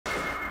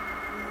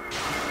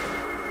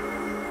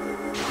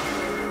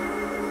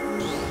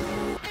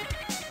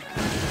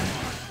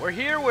We're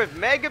here with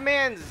Mega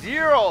Man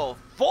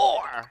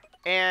 04,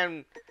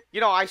 and you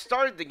know, I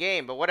started the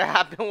game, but what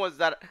happened was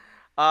that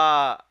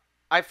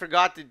I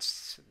forgot to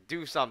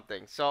do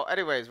something. So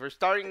anyways, we're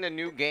starting the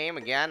new game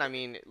again. I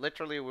mean,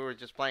 literally we were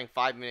just playing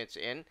 5 minutes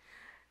in,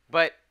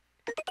 but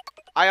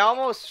I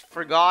almost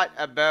forgot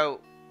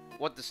about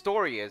what the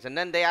story is, and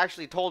then they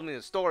actually told me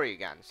the story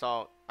again,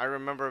 so I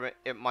remember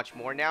it much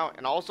more now.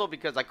 And also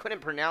because I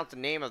couldn't pronounce the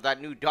name of that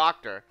new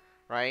doctor,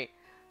 right?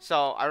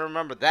 So I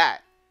remember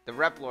that. The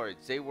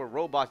Reploids, they were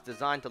robots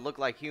designed to look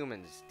like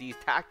humans. These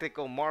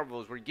tactical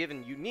marvels were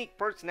given unique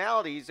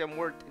personalities and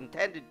were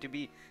intended to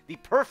be the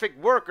perfect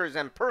workers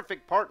and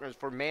perfect partners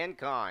for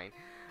mankind.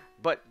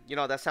 But, you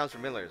know, that sounds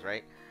familiar,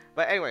 right?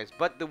 But anyways,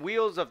 but the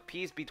wheels of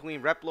peace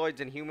between Reploids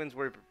and humans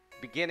were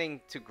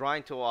beginning to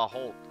grind to a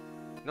halt.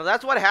 No,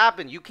 that's what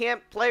happened. You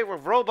can't play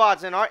with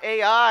robots and our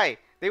AI.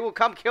 They will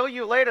come kill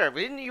you later.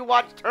 Didn't you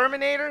watch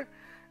Terminator?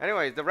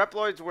 Anyways, the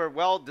Reploids were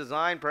well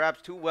designed,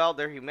 perhaps too well.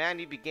 Their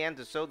humanity began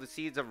to sow the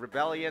seeds of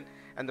rebellion,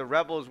 and the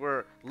rebels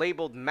were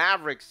labeled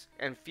Mavericks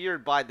and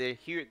feared by their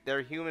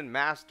human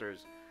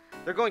masters.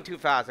 They're going too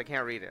fast. I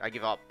can't read it. I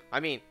give up.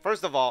 I mean,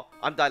 first of all,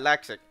 I'm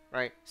dyslexic,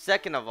 right?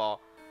 Second of all,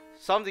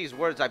 some of these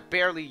words I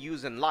barely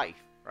use in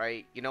life,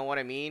 right? You know what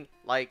I mean?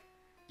 Like,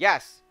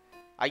 yes,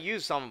 I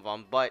use some of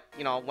them, but,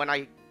 you know, when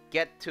I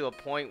get to a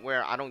point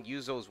where I don't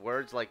use those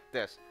words like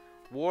this.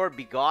 War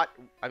begot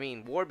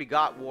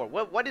war.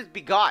 What is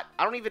begot?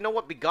 I don't even know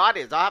what begot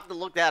is. I'll have to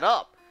look that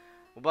up.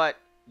 But,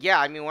 yeah,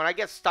 I mean, when I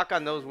get stuck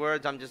on those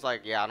words, I'm just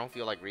like, yeah, I don't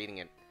feel like reading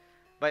it.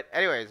 But,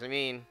 anyways, I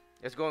mean,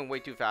 it's going way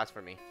too fast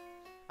for me.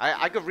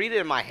 I could read it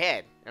in my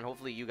head, and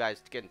hopefully you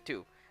guys can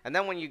too. And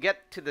then when you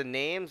get to the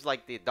names,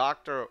 like the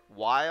Dr.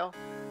 Weil,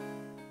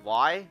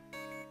 I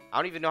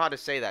don't even know how to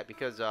say that,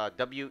 because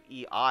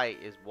W-E-I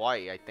is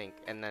Y, I think,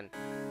 and then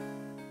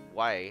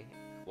Weil.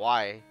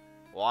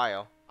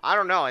 I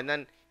don't know, and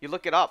then you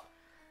look it up,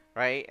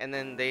 right? And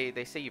then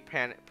they say you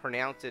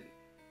pronounce it.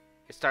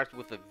 It starts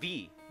with a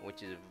V,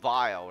 which is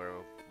Weil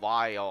or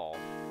Weil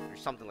or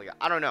something like that.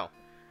 I don't know,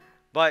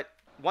 but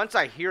once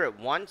I hear it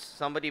once,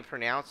 somebody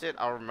pronounce it,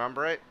 I'll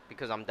remember it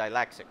because I'm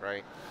dyslexic,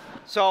 right?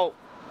 So,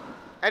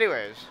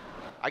 anyways,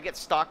 I get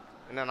stuck,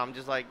 and then I'm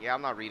just like, yeah,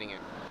 I'm not reading it.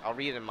 I'll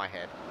read it in my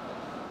head.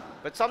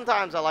 But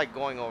sometimes I like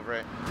going over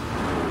it.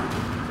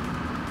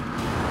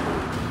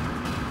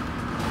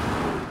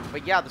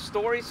 But yeah, the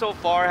story so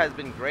far has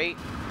been great.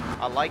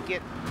 I like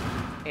it,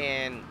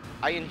 and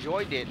I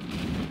enjoyed it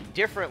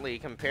differently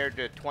compared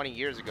to 20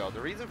 years ago. The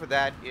reason for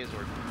that is,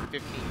 or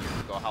 15 years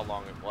ago, how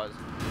long it was.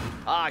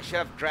 I should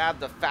have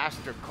grabbed a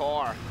faster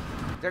car.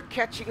 They're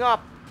catching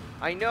up.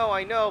 I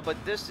know, but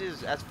this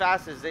is as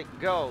fast as it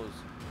goes.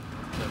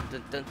 Dun,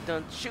 dun, dun,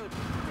 dun, shoot.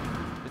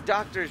 The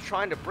doctor is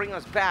trying to bring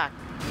us back.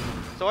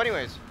 So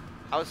anyways,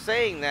 I was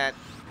saying that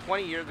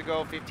 20 years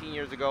ago, 15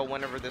 years ago,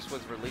 whenever this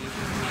was released,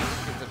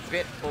 it's a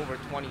bit over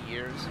 20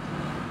 years,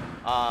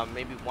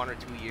 maybe 1 or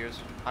 2 years,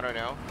 I don't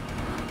know,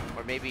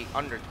 or maybe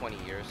under 20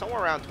 years,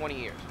 somewhere around 20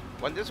 years.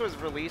 When this was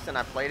released and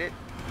I played it,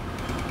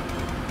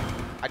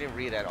 I didn't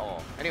read at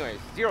all. Anyways,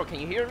 Zero, can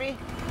you hear me?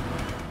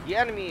 The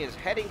enemy is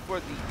heading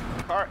for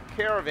the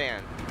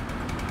caravan.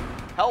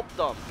 Help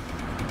them.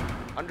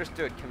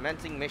 Understood.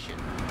 Commencing mission.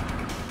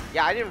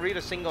 Yeah, I didn't read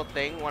a single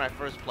thing when I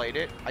first played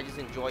it. I just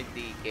enjoyed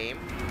the game.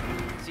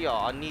 Ciel,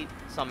 I'll need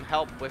some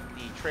help with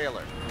the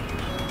trailer.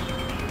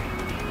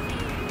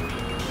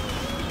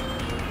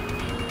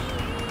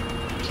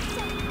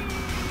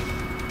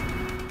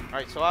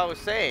 Alright, so I was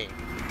saying,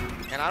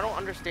 and I don't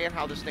understand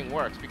how this thing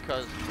works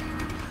because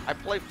I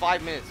played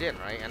 5 minutes in,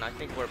 right? And I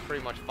think we're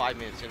pretty much 5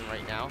 minutes in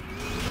right now.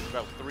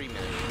 About 3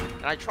 minutes.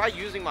 And I tried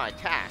using my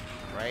attack,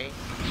 right?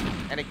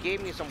 And it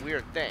gave me some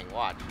weird thing.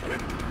 Watch.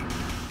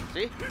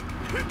 See?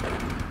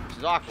 This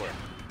is awkward.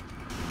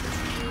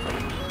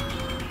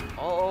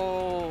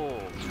 Oh,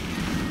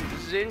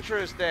 this is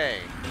interesting.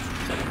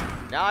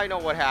 Now I know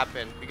what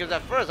happened. Because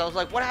at first I was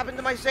like, what happened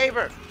to my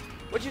saber?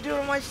 What'd you do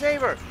to my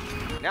saber?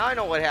 Now I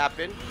know what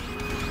happened.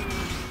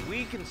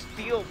 We can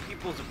steal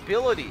people's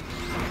abilities.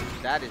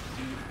 That is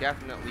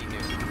definitely new.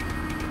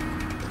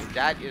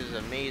 That is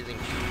amazing.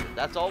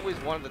 That's always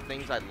one of the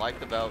things I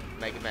liked about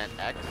Mega Man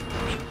X.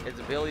 Its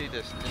ability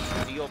to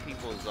steal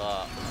people's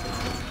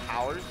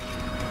powers.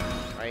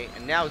 Right?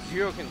 And now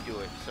Zero can do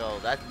it. So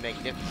that's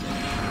magnificent.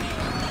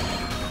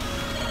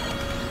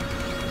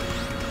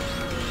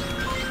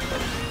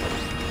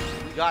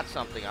 We got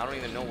something. I don't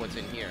even know what's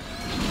in here.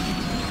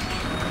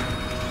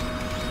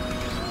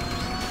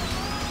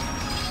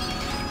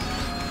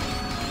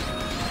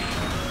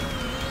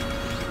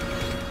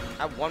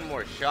 I have one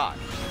more shot.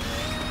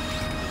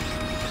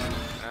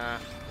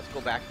 Let's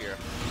go back here.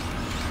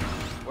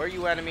 Where are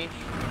you, enemy?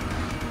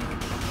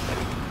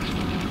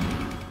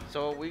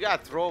 So we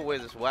gotta throw away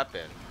this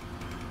weapon.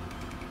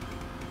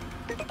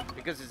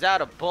 Because it's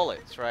out of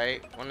bullets,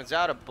 right? When it's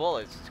out of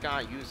bullets, it's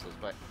kind of useless.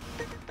 But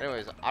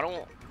anyways, I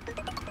want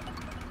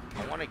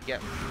to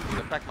get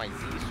back my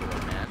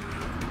Z-sword, man.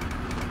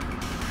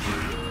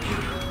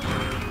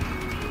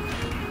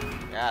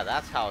 Yeah,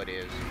 that's how it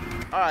is.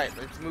 Alright,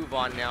 let's move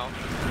on now.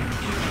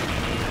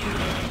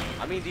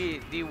 I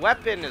mean, the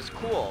weapon is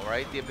cool,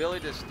 right? The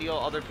ability to steal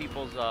other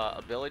people's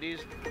abilities.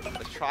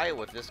 Let's try it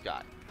with this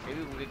guy.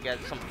 Maybe we could get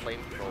some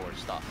flamethrower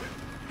stuff.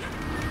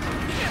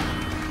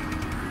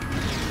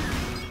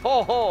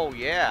 Oh,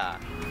 yeah.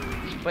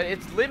 But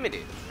it's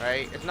limited,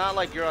 right? It's not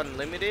like you're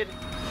unlimited.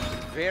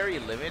 It's very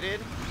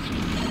limited.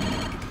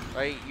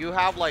 Right? You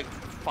have like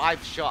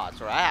 5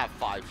 shots, or I have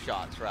 5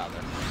 shots rather.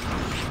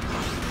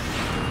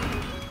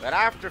 But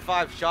after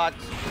 5 shots,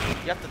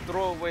 you have to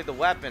throw away the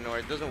weapon or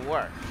it doesn't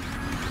work.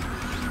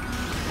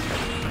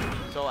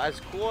 So as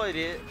cool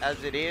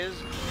as it is,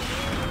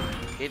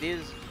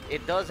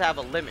 it does have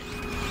a limit.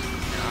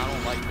 And I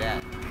don't like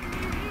that.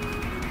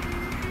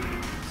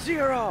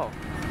 0.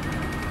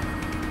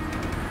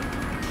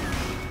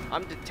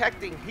 I'm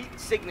detecting heat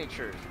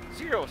signatures.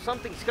 0,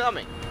 something's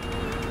coming.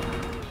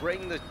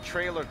 Bring the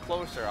trailer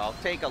closer. I'll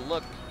take a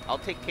look. I'll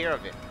take care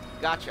of it.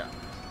 Gotcha.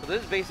 So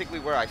this is basically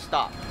where I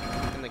stop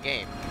in the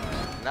game.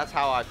 And that's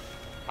how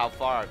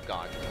far I've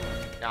gone.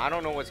 Now I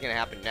don't know what's gonna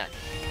happen next.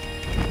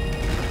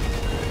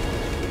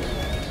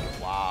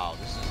 Wow,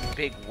 this is a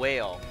big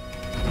whale.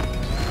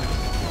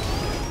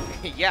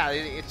 Yeah,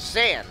 it's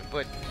sand,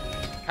 but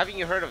haven't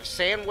you heard of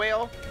sand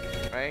whale?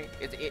 Right?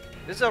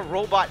 This is a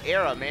robot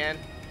era, man.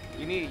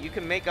 You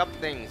can make up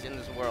things in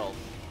this world,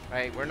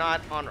 right? We're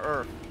not on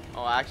Earth.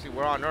 Oh, actually,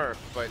 we're on Earth,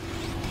 but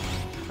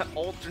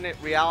alternate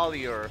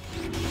reality Earth.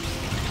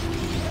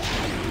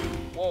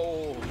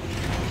 Whoa.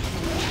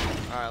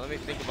 All right, let me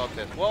think about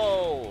this.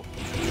 Whoa.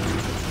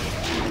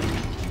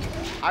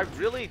 I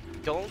really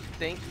don't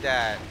think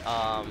that.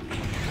 Oh,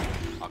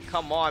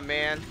 come on,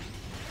 man.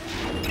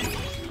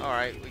 All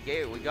right,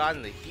 we got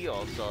in the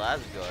heel, so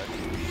that's good.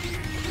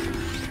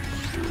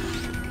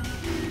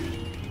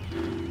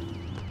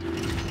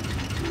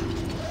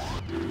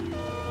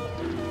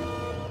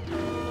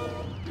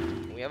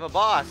 We have a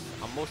boss.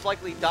 I'll most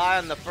likely die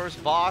on the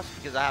first boss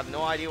because I have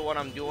no idea what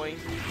I'm doing.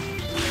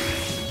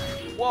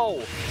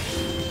 Whoa.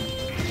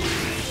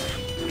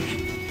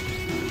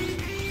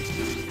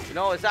 You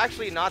know, it's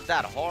actually not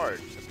that hard.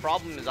 The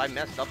problem is I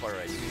messed up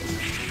already.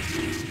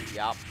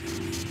 Yup.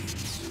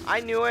 I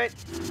knew it.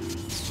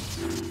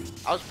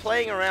 I was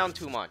playing around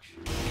too much.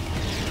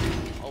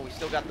 Oh, we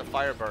still got the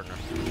fire burner.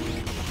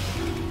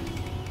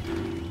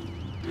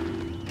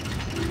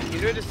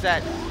 You notice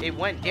that it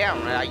went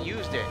down, right? I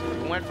used it.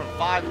 It went from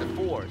 5 to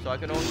 4, so I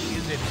can only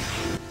use it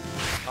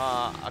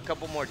a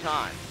couple more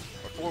times,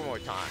 or 4 more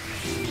times.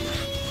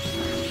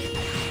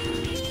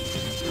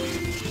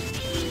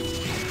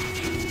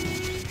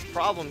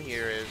 Problem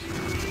here is,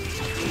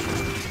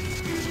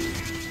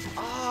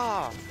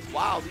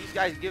 wow, these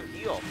guys give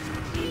heal.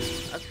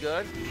 That's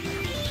good.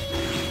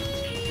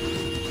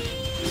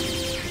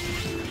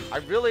 I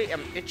really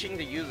am itching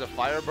to use a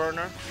fire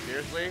burner,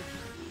 seriously,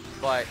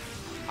 but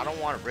I don't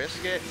want to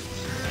risk it.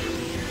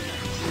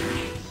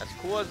 As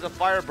cool as the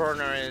fire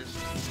burner is,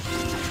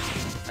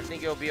 I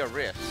think it'll be a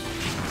risk.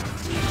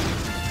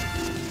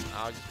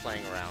 I was just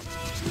playing around.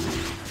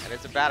 And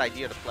it's a bad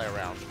idea to play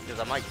around, because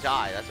I might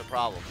die, that's a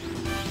problem.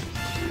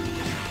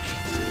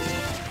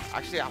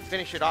 Actually, I'll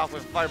finish it off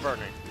with fire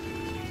burner.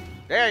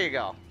 There you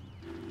go.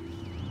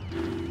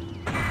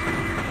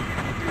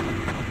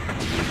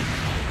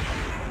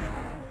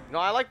 No,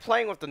 I like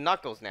playing with the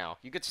knuckles now.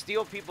 You could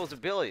steal people's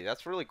ability.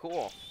 That's really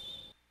cool.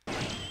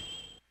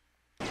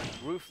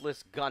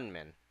 Ruthless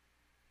gunman.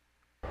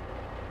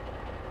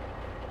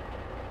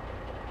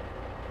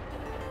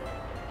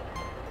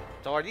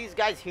 So are these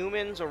guys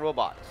humans or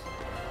robots?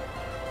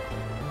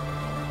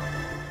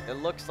 It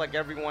looks like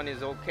everyone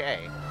is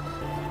okay.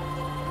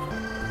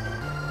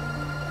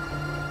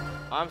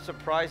 I'm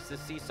surprised to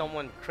see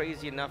someone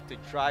crazy enough to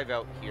drive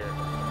out here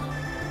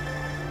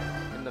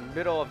in the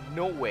middle of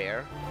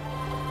nowhere.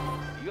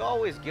 You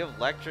always give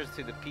lectures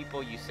to the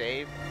people you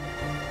save.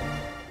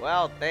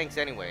 Well, thanks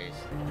anyways.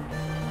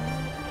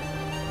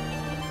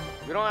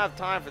 We don't have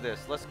time for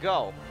this. Let's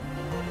go.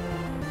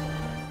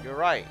 You're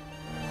right.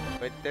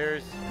 But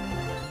there's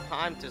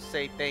time to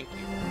say thank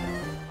you.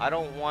 I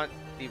don't want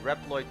the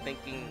Reploid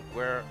thinking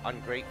we're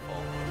ungrateful.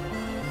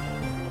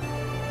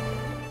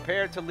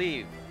 Prepare to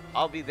leave.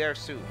 I'll be there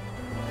soon.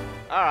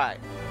 Alright.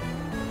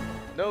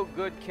 No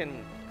good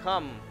can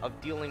come of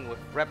dealing with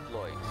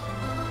Reploids.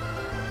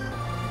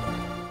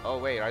 Oh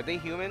wait, are they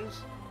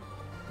humans?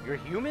 You're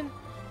human?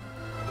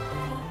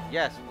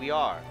 Yes, we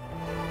are.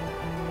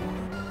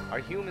 Are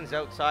humans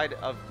outside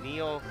of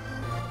Neo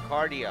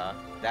Arcadia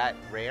that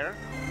rare?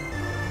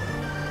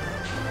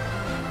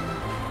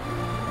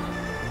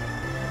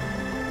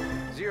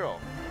 Zero.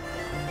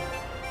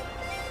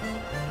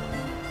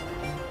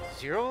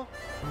 Zero?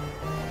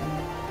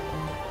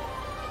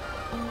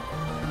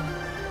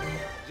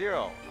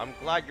 Zero. I'm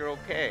glad you're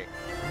okay.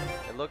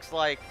 It looks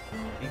like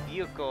the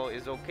vehicle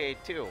is okay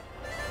too.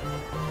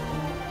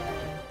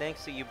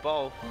 Thanks to you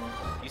both.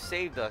 You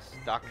saved us,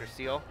 Dr.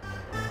 Ciel.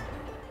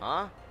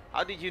 Huh?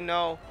 How did you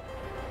know?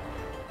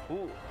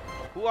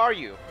 Who are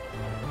you?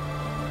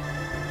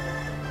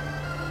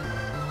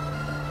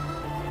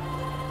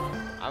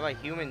 I'm a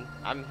human.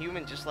 I'm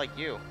human just like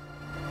you.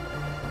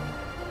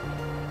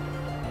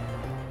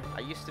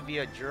 I used to be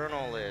a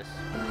journalist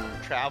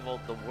who traveled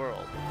the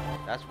world.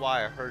 That's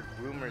why I heard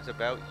rumors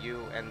about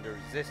you and the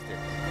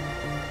resistance.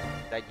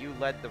 That you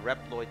led the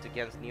Reploids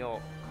against Neo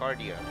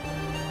Arcadia.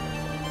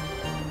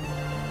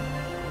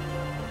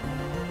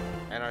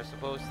 And are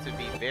supposed to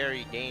be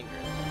very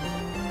dangerous.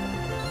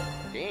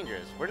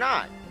 Dangerous? We're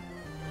not.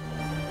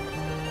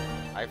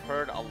 I've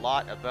heard a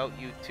lot about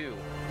you too.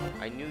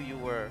 I knew you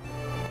were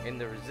in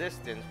the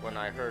resistance when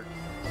I heard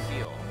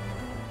Ciel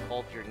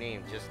called your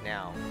name just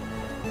now.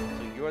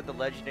 So you're the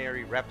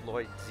legendary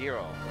Reploid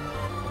Zero.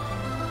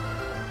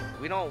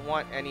 We don't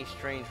want any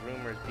strange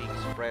rumors being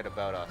spread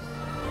about us.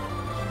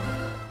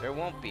 There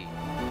won't be.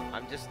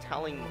 I'm just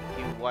telling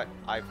you what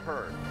I've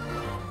heard.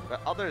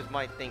 But others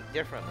might think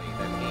differently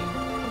than me.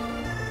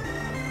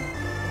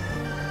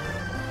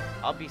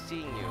 I'll be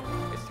seeing you.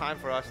 It's time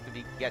for us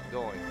to get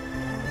going.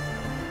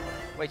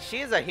 Wait, she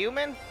is a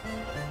human?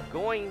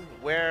 Going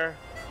where?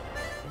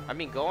 I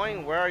mean,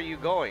 going? Where are you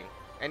going?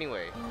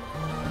 Anyway.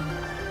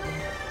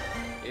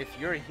 If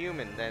you're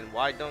human, then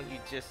why don't you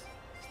just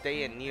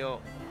stay in Neo?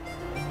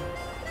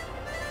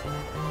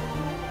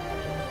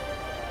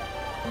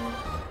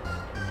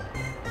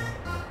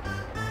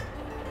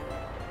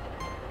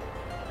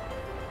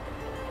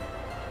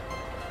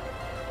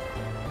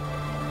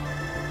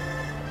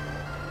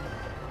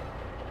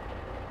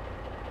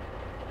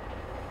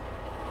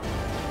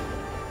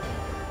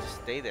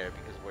 Stay there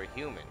because we're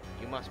human.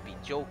 You must be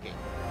joking.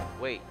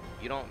 Wait,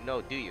 you don't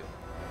know, do you?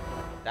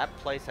 That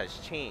place has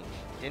changed.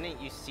 Didn't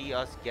you see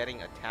us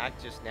getting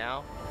attacked just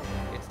now?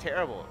 It's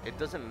terrible. It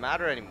doesn't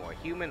matter anymore.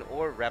 Human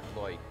or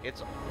Reploid.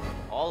 It's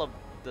all of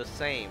the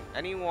same.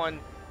 Anyone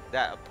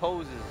that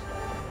opposes,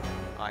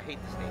 I hate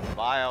this name,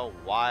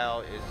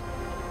 Weil is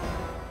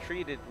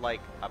treated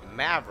like a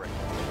Maverick.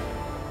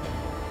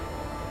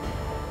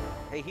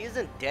 Hey, he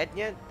isn't dead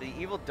yet. The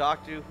evil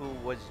doctor who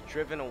was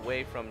driven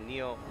away from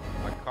Neo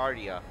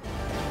Arcadia.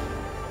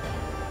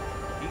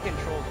 He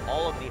controls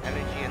all of the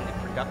energy and the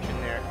production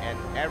there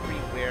and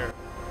everywhere.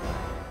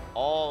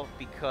 All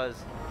because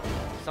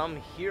some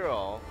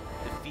hero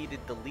defeated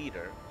the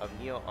leader of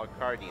Neo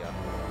Arcadia.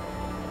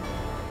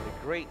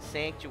 The great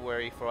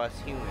sanctuary for us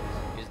humans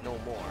is no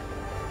more.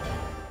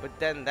 But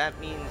then that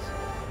means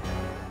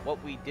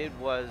what we did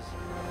was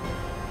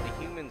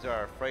the humans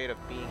are afraid of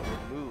being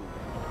removed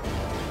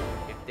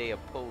if they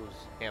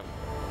oppose him.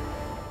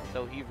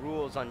 So he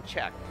rules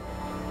unchecked.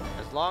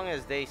 As long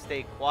as they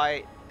stay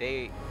quiet,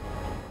 they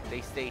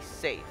stay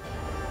safe.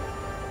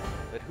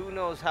 But who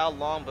knows how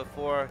long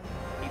before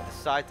he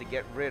decides to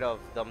get rid of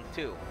them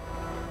too.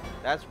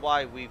 That's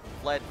why we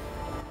fled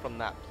from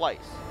that place.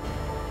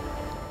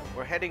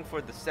 We're heading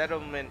for the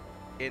settlement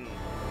in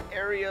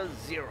Area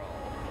 0.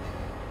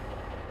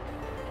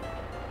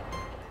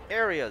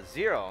 Area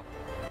 0?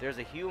 There's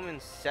a human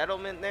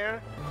settlement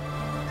there?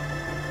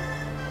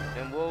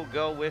 Then we'll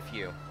go with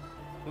you.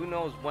 Who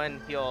knows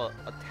when he'll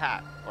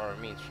attack, or I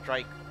mean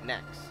strike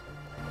next.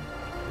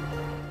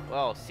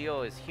 Well,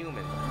 Ciel is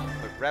human,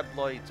 but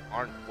Reploids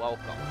aren't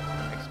welcome,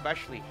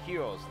 especially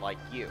heroes like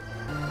you.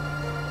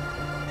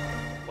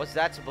 What's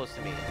that supposed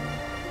to mean?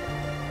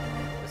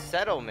 The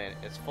settlement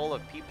is full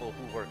of people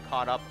who were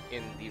caught up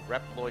in the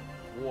Reploid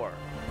war,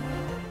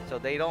 so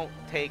they don't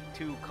take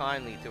too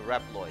kindly to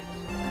Reploids.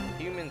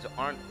 Humans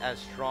aren't as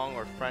strong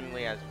or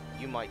friendly as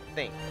you might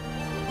think.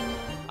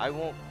 I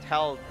won't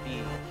tell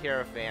the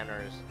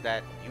caravanners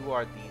that you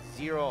are the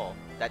Zero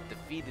that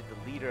defeated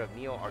the leader of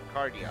Neo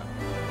Arcadia.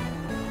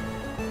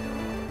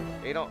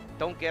 They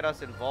don't get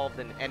us involved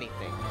in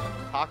anything.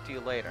 Talk to you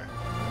later.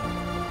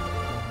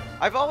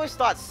 I've always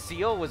thought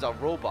Ciel was a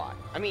robot.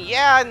 I mean,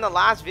 yeah, in the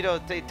last video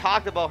they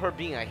talked about her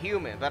being a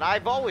human, but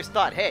I've always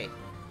thought, hey,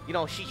 you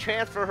know, she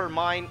transferred her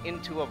mind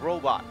into a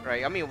robot,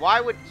 right? I mean, why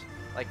would,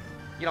 like,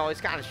 you know,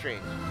 it's kind of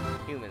strange.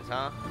 Humans,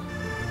 huh?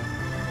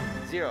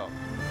 Zero.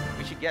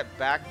 We should get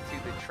back to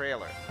the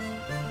trailer.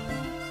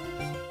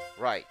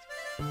 Right.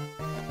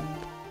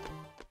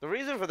 The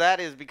reason for that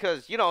is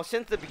because, you know,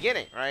 since the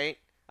beginning, right?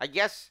 I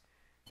guess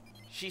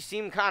she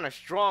seemed kind of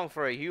strong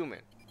for a human.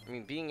 I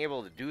mean, being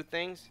able to do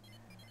things.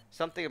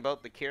 Something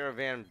about the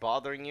caravan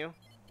bothering you?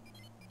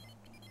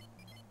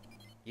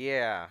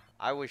 Yeah,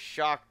 I was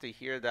shocked to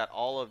hear that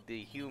all of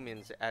the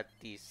humans at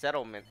the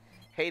settlement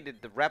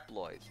hated the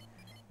Reploids.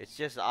 It's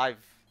just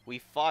we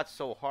fought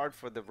so hard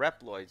for the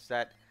Reploids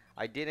that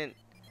I didn't...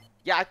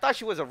 Yeah, I thought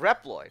she was a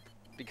Reploid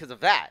because of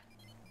that.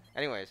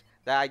 Anyways,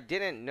 that I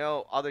didn't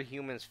know other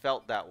humans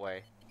felt that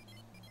way.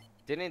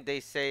 Didn't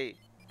they say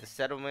the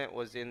settlement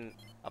was in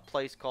a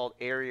place called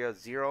Area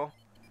 0?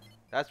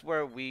 That's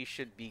where we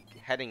should be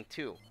heading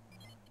to.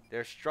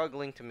 They're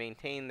struggling to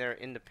maintain their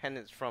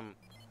independence from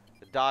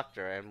the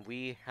doctor, and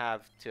we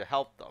have to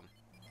help them.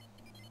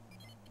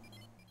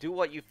 Do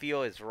what you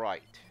feel is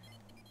right.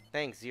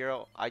 Thanks,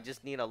 Zero. I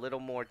just need a little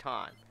more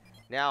time.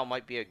 Now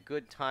might be a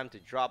good time to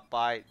drop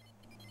by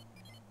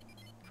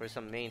for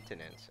some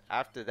maintenance.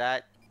 After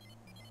that,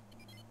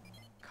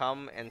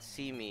 come and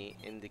see me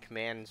in the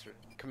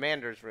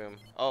commander's room.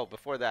 Oh,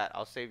 before that,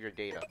 I'll save your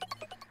data.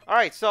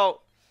 Alright,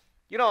 so,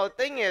 you know, the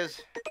thing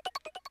is,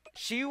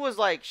 she was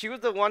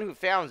the one who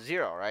found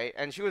Zero, right?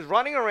 And she was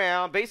running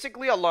around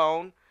basically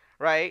alone,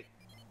 right?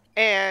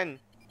 And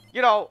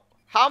you know,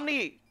 how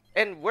many,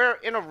 and we're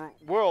in a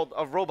world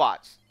of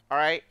robots, all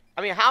right?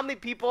 I mean, how many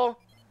people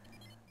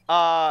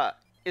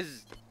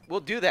will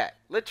do that?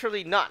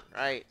 Literally none,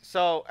 right?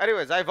 So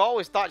anyways, I've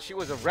always thought she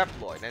was a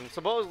Reploid, and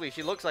supposedly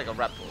she looks like a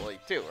Reploid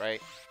too,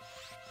 right?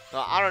 So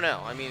I don't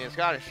know. I mean, it's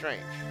kind of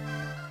strange.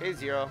 Hey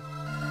Zero,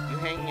 you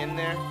hanging in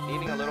there?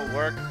 Needing a little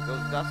work?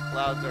 Those dust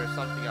clouds are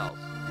something else.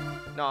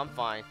 No, I'm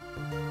fine.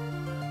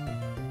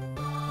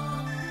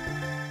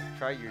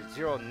 Try your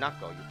Zero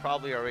Knuckle. You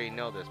probably already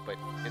know this, but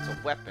it's a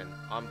weapon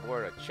on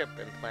board a chip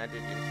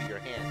implanted into your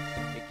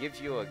hand. It gives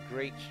you a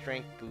great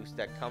strength boost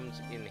that comes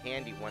in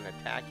handy when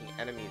attacking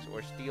enemies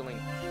or stealing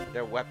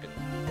their weapons.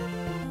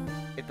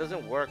 It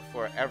doesn't work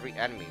for every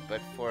enemy,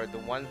 but for the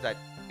ones that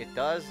it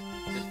does,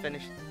 just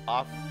finish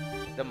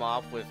them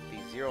off with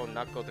the Zero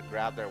Knuckle to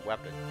grab their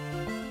weapon.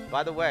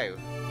 By the way,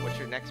 what's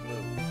your next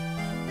move?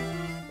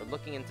 We're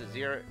looking into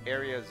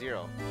Area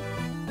 0.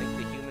 Think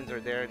the humans are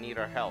there and need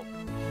our help.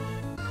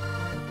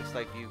 Looks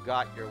like you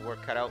got your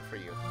work cut out for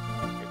you.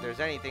 If there's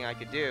anything I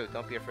could do,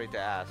 don't be afraid to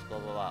ask. Blah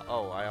blah blah.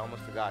 Oh, I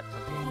almost forgot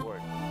something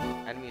important.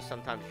 Enemies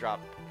sometimes drop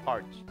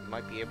parts. You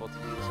might be able to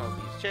use some of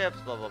these chips.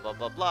 Blah blah blah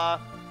blah blah.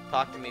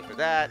 Talk to me for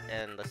that,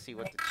 and let's see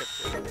what the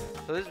chips are.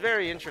 So this is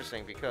very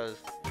interesting because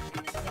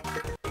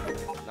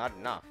not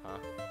enough, huh?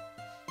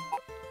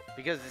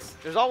 Because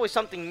there's always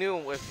something new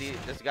with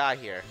this guy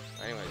here.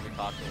 Anyways, we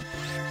talked to him.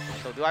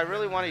 So do I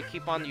really want to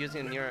keep on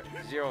using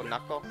Zero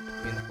Knuckle?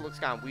 I mean, it looks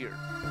kind of weird.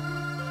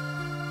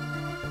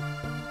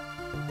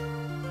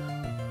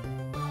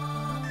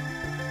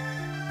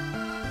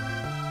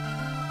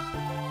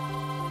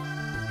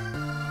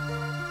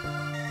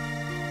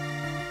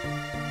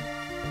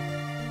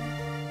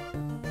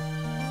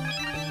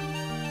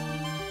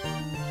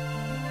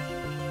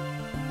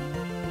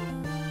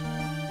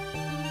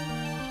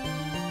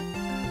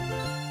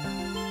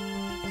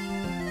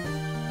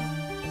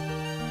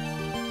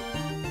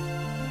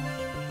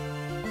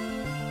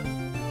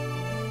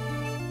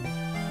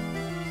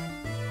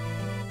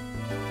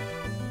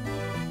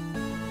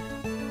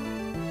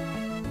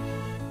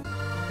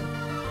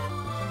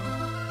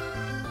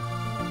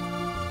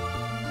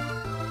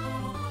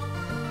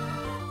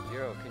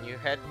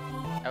 Head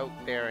out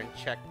there and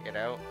check it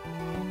out.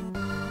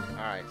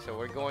 Alright, so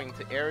we're going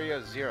to Area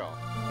 0.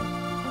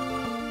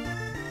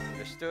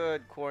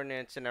 Understood,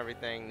 coordinates and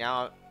everything.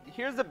 Now,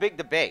 here's the big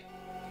debate,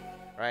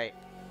 right?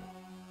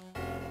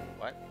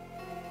 What?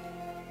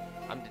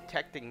 I'm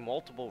detecting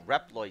multiple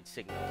Reploid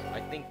signals.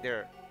 I think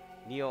they're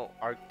Neo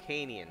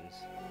Arcadians.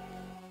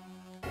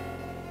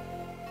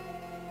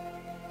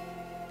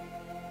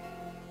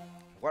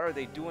 What are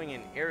they doing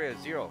in Area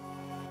 0?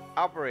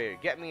 Operator,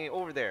 get me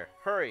over there.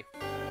 Hurry.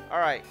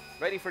 Alright,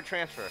 ready for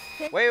transfer.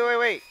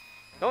 Wait.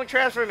 Don't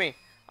transfer me.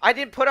 I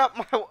didn't put up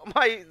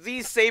my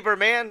Z-Saber,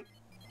 man.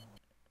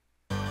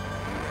 So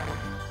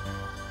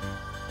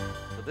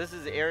this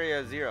is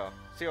Area 0.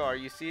 Ciel, are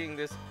you seeing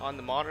this on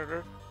the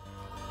monitor?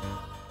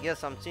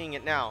 Yes, I'm seeing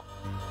it now.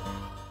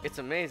 It's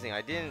amazing.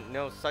 I didn't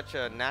know such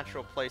a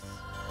natural place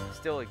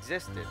still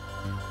existed.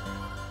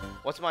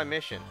 What's my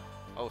mission?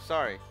 Oh,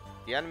 sorry.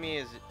 The enemy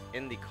is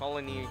in the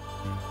colony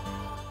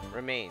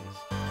remains.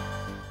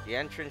 The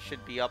entrance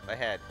should be up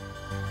ahead.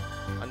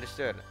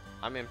 Understood.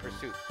 I'm in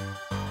pursuit.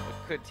 What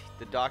could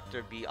the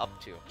doctor be up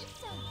to?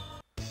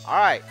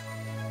 Alright.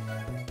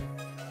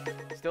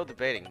 Still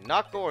debating.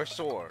 Knuckle or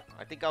sword?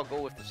 I think I'll go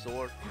with the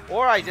sword.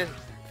 Or I just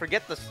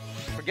forget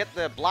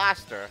the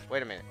blaster.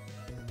 Wait a minute.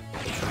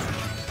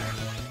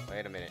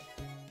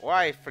 Or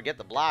I forget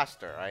the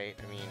blaster, right?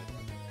 I mean,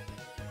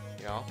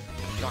 you know,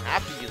 you don't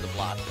have to use the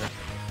blaster.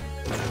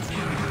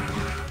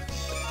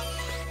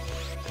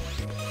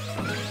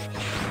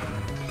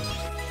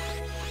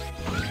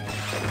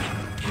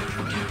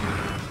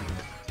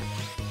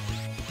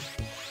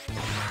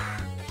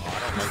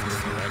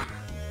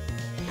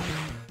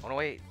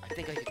 Wait, I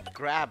think I could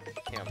grab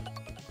him.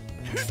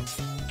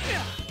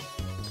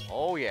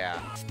 Oh yeah,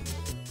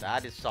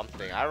 that is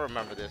something. I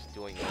remember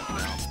doing this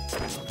now.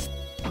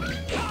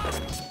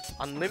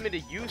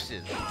 Unlimited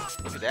uses.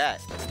 Look at that.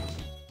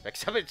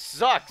 Except it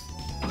sucks.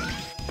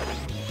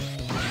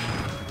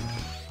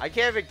 I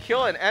can't even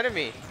kill an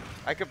enemy.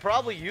 I could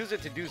probably use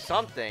it to do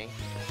something.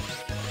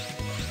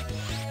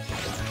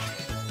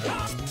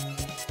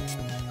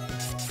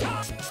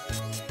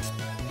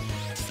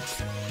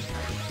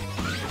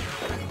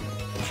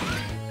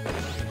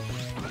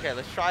 Okay,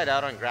 let's try it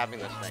out on grabbing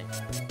this thing.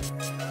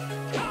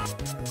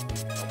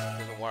 Nope,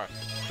 doesn't work.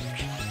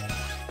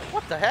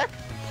 What the heck?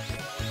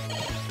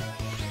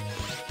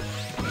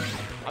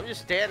 I'm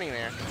just standing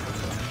there.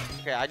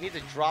 Okay, I need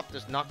to drop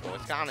this knuckle.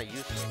 It's kind of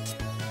useless.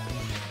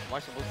 What am I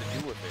supposed to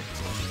do with it?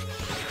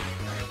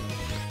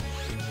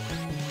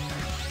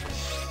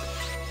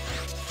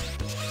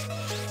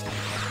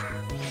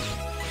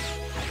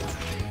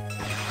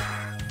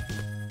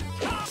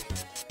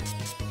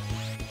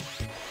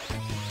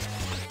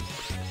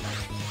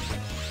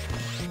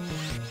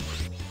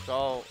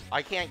 So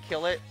I can't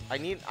kill it. I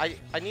need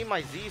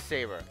my Z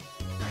saber.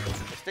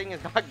 This thing is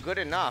not good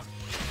enough.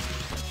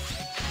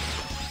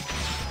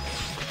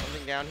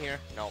 Something down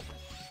here? No.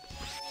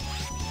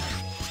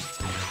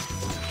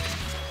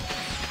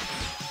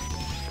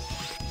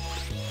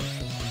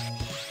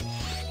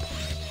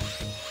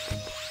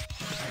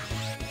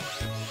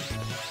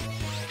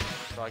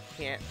 So I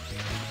can't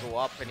go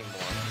up anymore.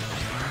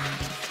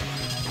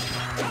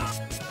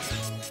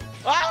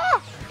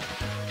 Ah!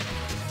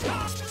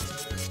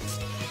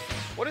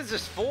 What is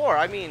this for?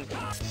 I mean,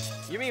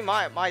 you mean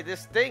my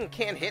this thing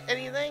can't hit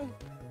anything?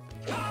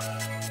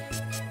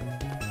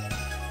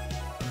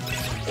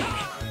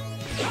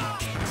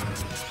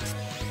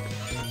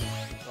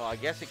 Well, I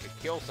guess it could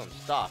kill some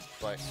stuff,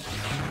 but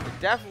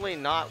it's definitely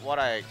not what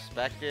I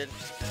expected.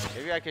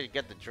 Maybe I could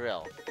get the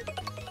drill.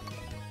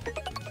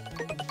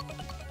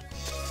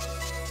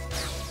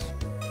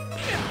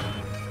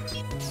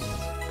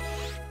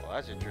 Well,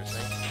 that's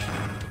interesting.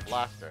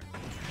 Blaster.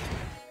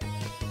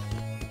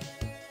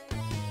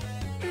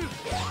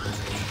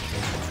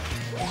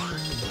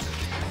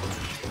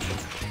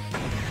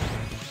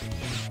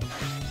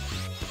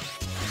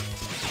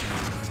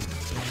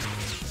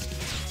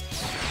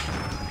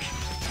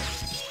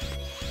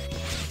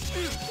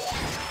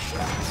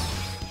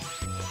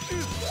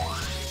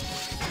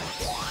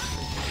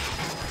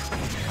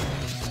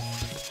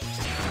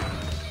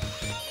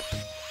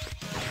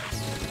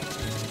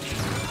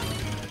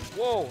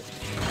 Whoa!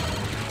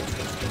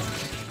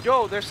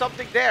 Yo, there's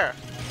something there.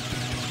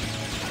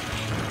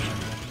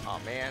 Oh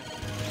man.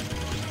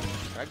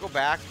 Can I go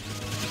back?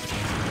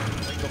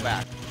 Let me go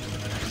back.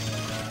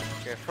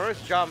 Okay,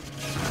 first jump.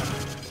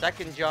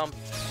 Second jump.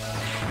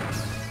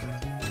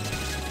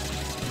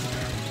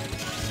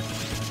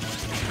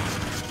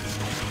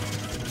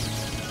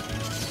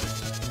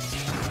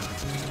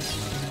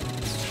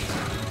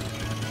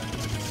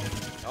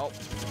 Nope.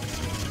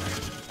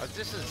 Oh,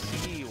 this is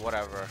Z,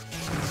 whatever.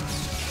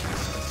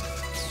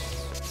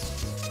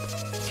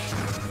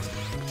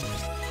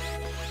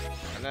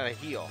 And then a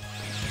heal.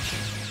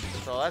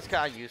 So that's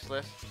kind of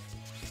useless.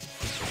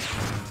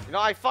 You know,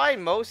 I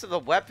find most of the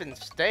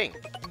weapons stink.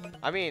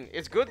 I mean,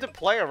 it's good to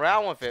play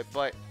around with it,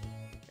 but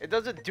it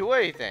doesn't do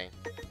anything.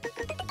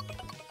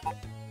 I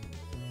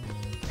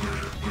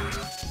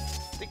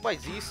think my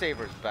Z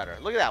saber is better.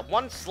 Look at that,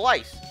 one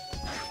slice.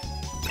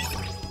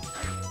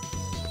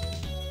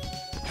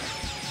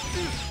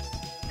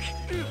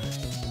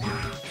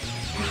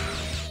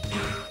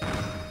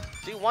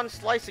 See, one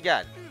slice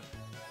again.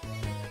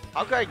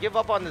 How could I give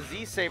up on the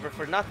Z saber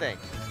for nothing?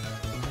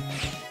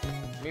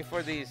 I mean,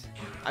 for these,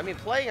 I mean,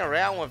 playing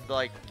around with,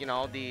 like, you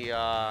know, the,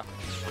 oh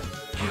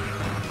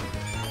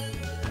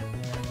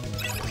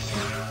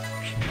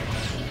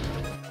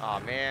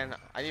man,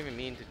 I didn't even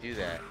mean to do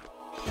that.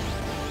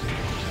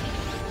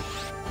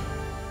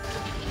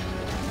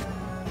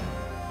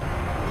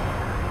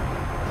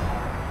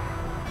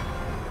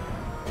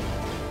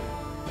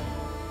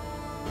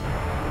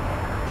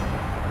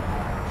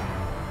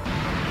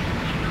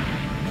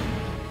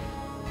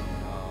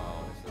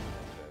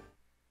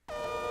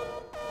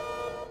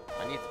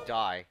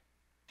 Die.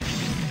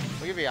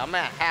 Look at me, I'm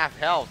at half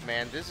health,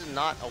 man. This is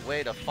not a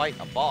way to fight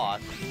a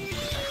boss.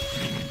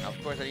 Now,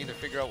 of course, I need to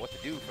figure out what to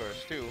do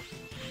first, too.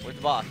 Where's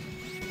the boss?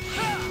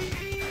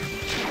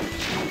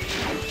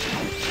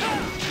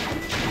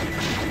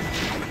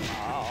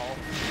 Ow.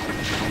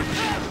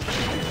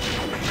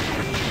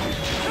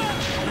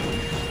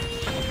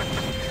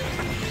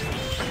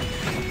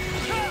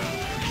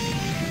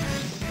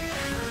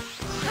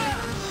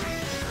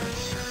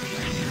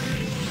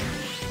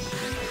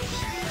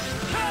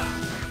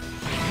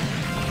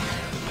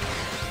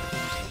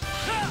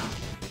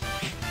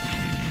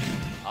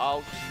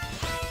 Ouch.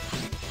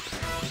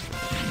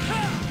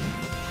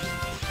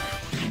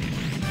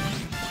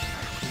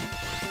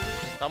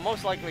 So I'm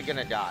most likely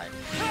gonna die.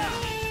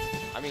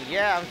 I mean,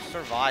 yeah, I'm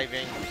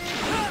surviving.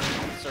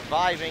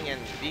 Surviving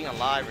and being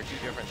alive are two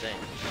different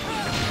things.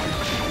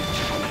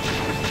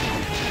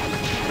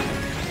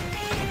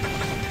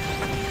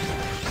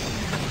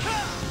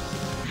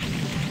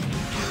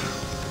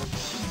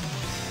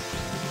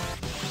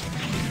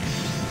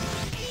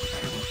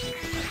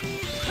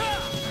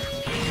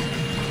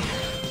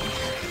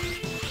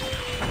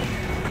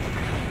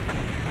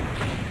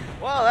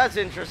 Well, that's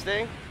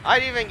interesting. I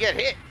didn't even get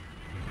hit.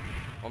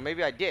 Or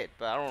maybe I did,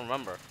 but I don't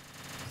remember.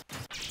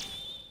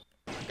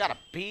 Got a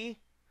B?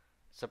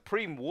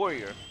 Supreme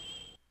Warrior.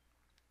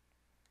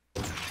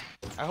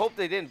 I hope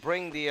they didn't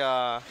bring the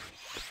A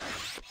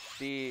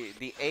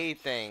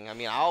thing. I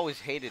mean, I always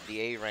hated the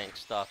A rank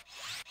stuff.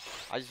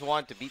 I just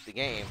wanted to beat the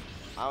game.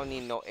 I don't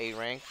need no A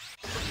rank.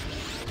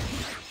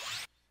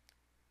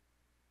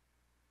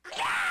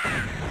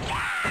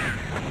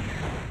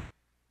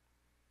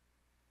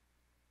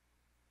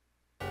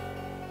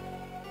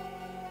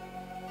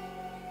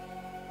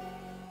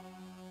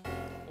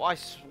 Why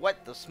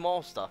sweat the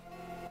small stuff?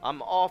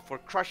 I'm all for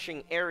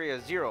crushing Area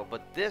 0,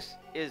 but this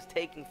is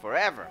taking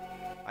forever.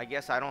 I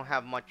guess I don't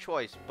have much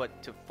choice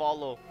but to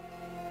follow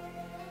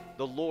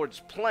the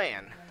Lord's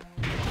plan.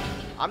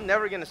 I'm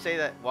never gonna say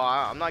that. Well,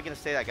 I'm not gonna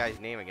say that guy's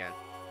name again.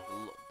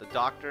 The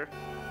doctor,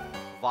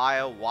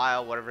 Weil,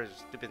 whatever his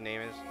stupid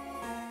name is.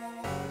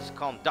 Just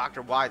call him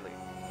Dr. Wiley.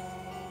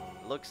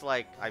 Looks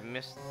like I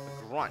missed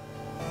a grunt.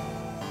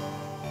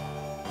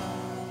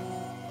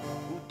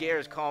 Who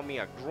dares call me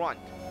a grunt?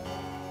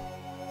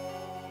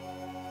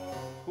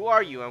 Who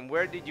are you and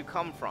where did you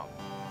come from?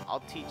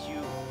 I'll teach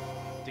you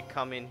to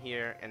come in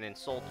here and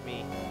insult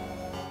me.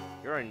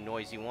 You're a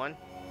noisy one.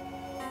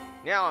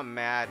 Now I'm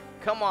mad.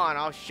 Come on,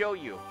 I'll show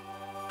you.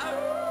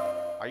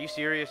 Are you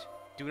serious?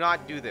 Do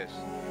not do this.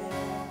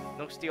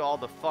 Don't steal all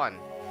the fun.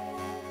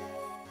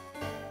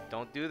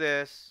 Don't do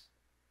this.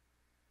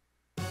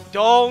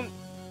 Don't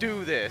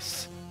do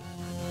this.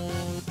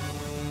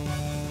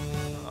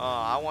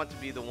 I want to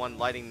be the one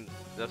lighting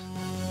this.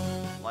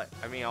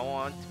 I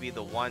want to be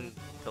the one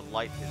to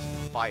light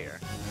his fire.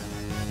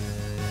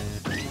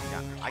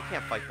 Yeah, I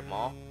can't fight them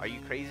all. Are you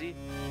crazy?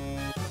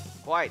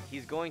 Quiet.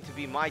 He's going to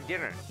be my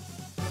dinner.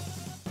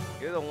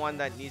 You're the one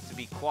that needs to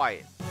be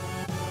quiet.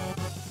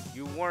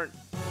 You weren't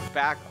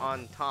back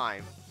on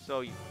time,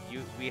 so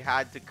we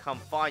had to come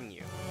find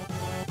you.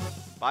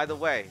 By the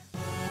way,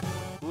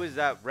 who is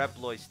that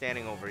Reploid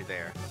standing over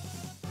there?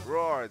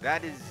 Roar,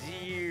 that is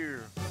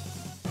Zero.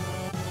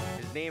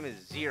 His name is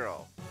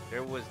Zero.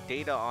 There was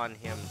data on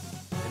him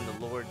in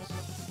the Lord's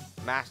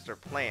master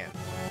plan.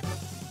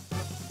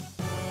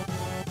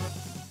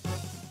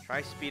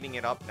 Try speeding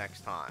it up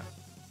next time.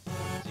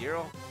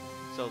 Zero?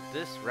 So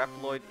this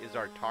Reploid is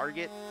our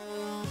target,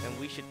 and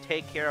we should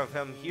take care of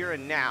him here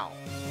and now.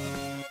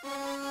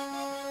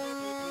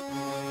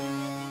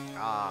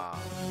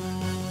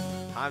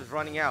 Time's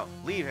running out.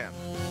 Leave him.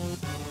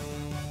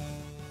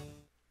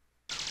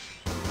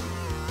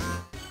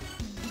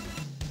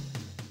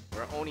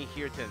 We're only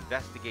here to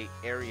investigate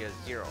Area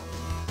 0.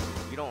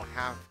 We don't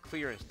have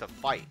clearance to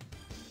fight.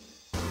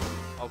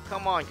 Oh,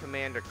 come on,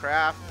 Commander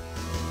Kraft.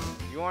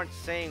 You aren't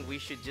saying we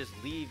should just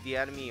leave the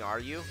enemy, are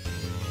you?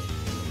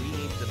 We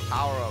need the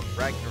power of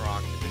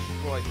Ragnarok to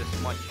destroy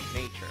this much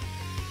nature.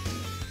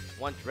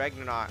 Once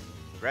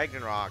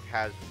Ragnarok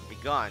has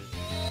begun,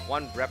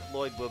 one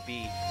Reploid will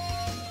be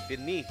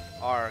beneath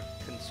our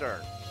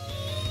concern.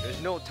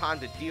 There's no time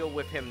to deal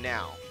with him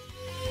now.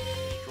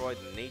 Destroy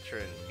the nature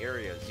in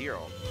Area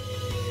 0.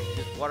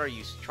 Just what are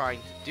you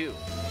trying to do?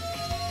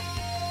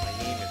 My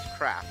name is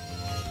Kraft.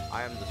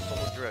 I am the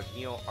soldier of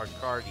Neo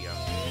Arcadia.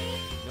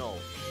 No,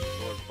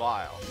 Lord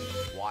Weil.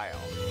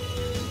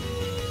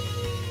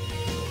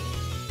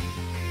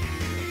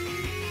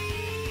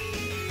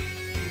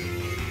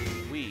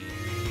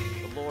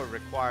 The Lord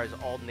requires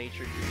all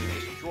nature to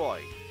be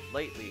destroyed.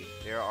 Lately,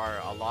 there are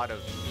a lot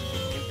of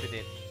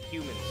impotent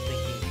humans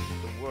thinking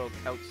the world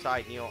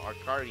outside Neo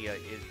Arcadia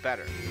is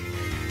better.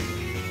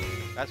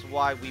 That's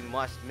why we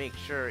must make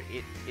sure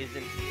it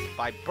isn't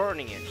by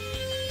burning it.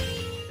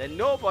 Then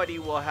nobody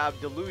will have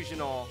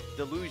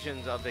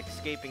delusions of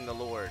escaping the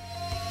Lord.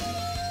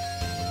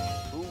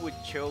 Who would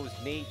choose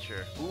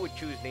nature? Who would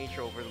choose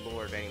nature over the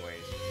Lord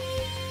anyways?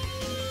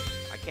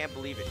 I can't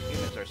believe it.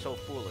 Humans are so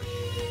foolish.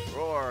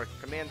 Roar,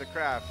 Commander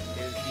Kraft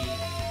is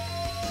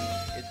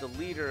the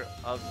leader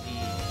of the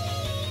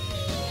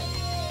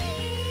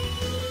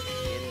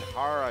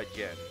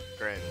Einherjar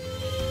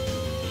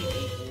the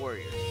Eight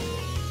Warriors.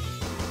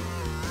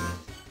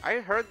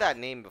 I heard that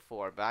name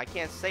before, but I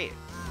can't say it.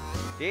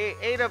 The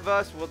 8 of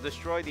us will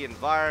destroy the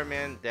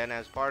environment, then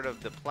as part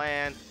of the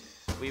plan,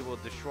 we will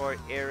destroy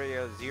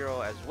Area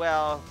 0 as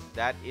well.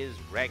 That is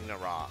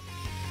Ragnarok.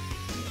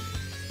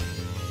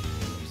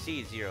 You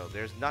see, Zero,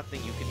 there's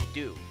nothing you can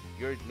do.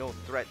 You're no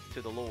threat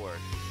to the Lord.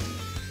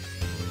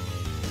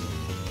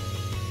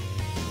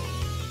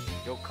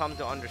 You'll come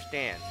to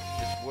understand,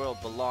 this world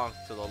belongs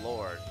to the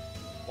Lord.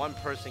 One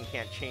person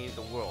can't change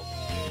the world.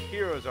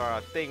 Heroes are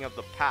a thing of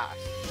the past.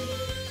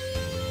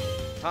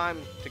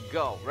 Time to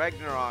go.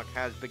 Ragnarok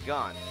has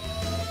begun.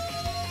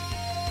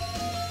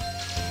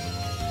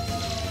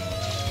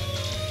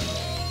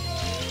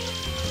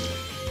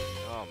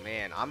 Oh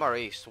man, I'm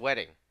already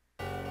sweating.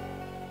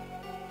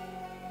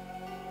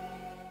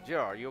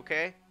 Joe, are you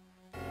okay?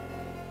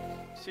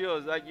 Ciel,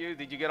 is that you?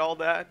 Did you get all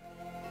that?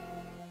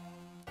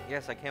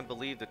 Yes, I can't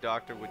believe the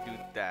doctor would do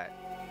that.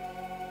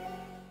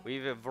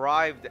 We've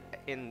arrived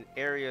in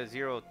Area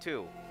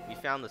 02. We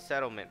found the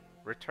settlement.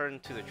 Return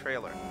to the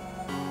trailer.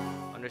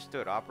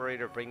 Understood.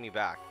 Operator, bring me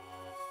back.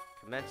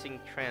 Commencing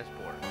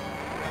transport.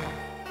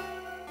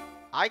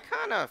 I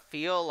kind of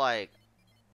feel like